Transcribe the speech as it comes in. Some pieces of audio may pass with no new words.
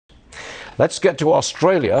Let's get to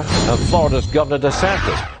Australia and Florida's Governor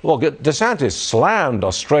DeSantis. Well, DeSantis slammed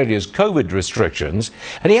Australia's COVID restrictions,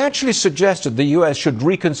 and he actually suggested the US should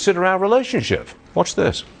reconsider our relationship. Watch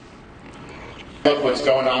this. Look what's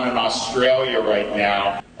going on in Australia right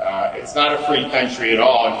now. It's not a free country at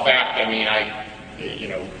all. In fact, I mean,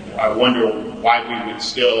 I wonder why we would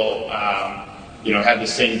still, have the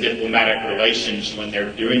same diplomatic relations when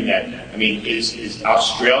they're doing that. I mean, is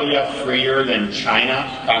Australia freer than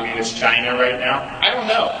China, communist China right now? I don't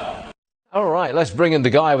know. All right, let's bring in the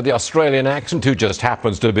guy with the Australian accent who just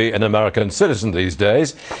happens to be an American citizen these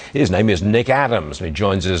days. His name is Nick Adams, and he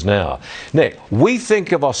joins us now. Nick, we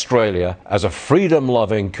think of Australia as a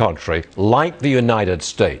freedom-loving country like the United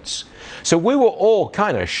States. So we were all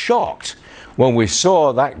kind of shocked when we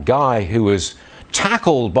saw that guy who was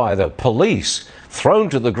tackled by the police, thrown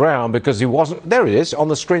to the ground because he wasn't, there he is on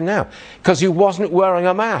the screen now, because he wasn't wearing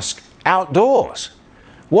a mask outdoors.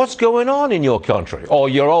 What's going on in your country, or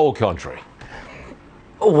your old country?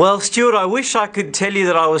 Well, Stuart, I wish I could tell you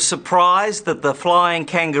that I was surprised that the flying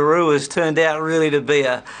kangaroo has turned out really to be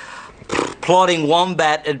a plodding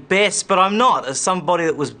wombat at best, but I'm not. As somebody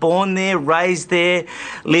that was born there, raised there,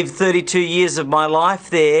 lived 32 years of my life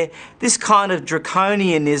there, this kind of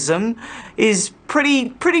draconianism is pretty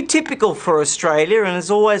typical for Australia and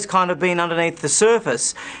has always kind of been underneath the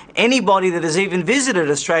surface. Anybody that has even visited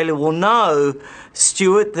Australia will know,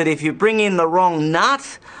 Stuart, that if you bring in the wrong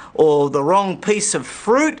nut or the wrong piece of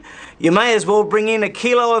fruit, you may as well bring in a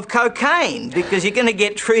kilo of cocaine because you're going to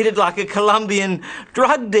get treated like a Colombian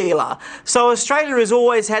drug dealer. So Australia has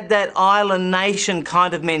always had that island nation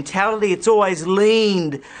kind of mentality. It's always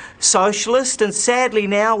leaned socialist, and sadly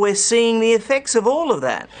now we're seeing the effects of all of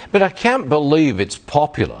that. But I can't believe it's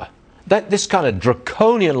popular. This kind of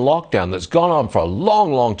draconian lockdown that's gone on for a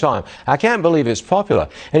long, long time, I can't believe it's popular.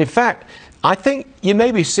 And in fact, I think you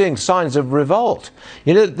may be seeing signs of revolt.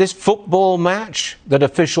 You know, this football match that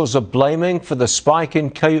officials are blaming for the spike in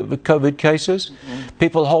COVID cases,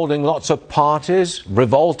 people holding lots of parties,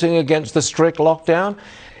 revolting against the strict lockdown.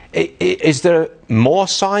 Is there more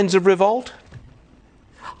signs of revolt?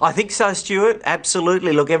 I think so, Stuart,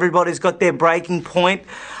 absolutely. Look, everybody's got their breaking point.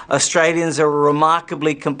 Australians are a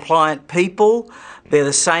remarkably compliant people. They're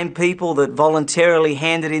the same people that voluntarily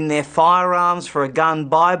handed in their firearms for a gun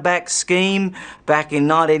buyback scheme back in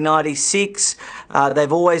 1996.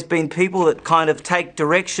 They've always been people that kind of take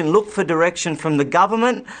direction, look for direction from the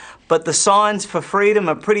government, but the signs for freedom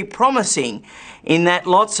are pretty promising in that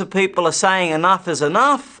lots of people are saying enough is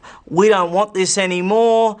enough. We don't want this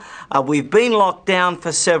anymore. We've been locked down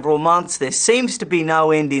for several months. There seems to be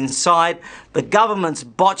no end in sight. The government's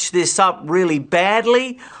botched this up really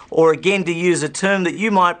badly, or again, to use a term that you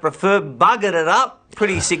might prefer, buggered it up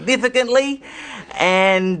pretty significantly,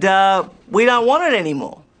 and we don't want it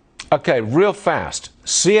anymore. Okay, real fast.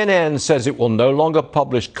 CNN says it will no longer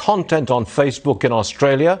publish content on Facebook in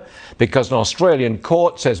Australia because an Australian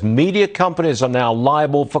court says media companies are now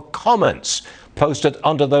liable for comments posted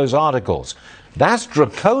under those articles. That's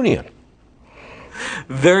draconian.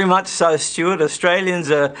 Very much so, Stuart. Australians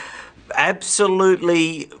are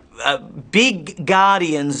absolutely big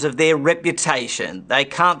guardians of their reputation. They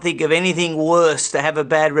can't think of anything worse to have a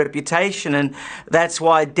bad reputation, and that's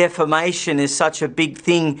why defamation is such a big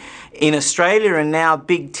thing in Australia, and now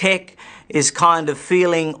big tech is kind of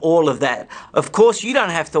feeling all of that. Of course, you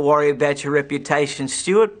don't have to worry about your reputation,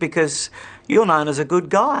 Stuart, because you're known as a good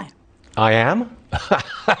guy. I am?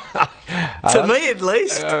 To me, at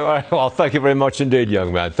least. Well, thank you very much indeed,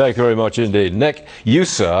 young man. Thank you very much indeed. Nick, you,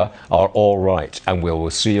 sir, are all right, and we'll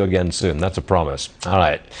see you again soon. That's a promise. All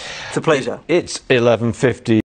right. It's a pleasure. It's 11:50.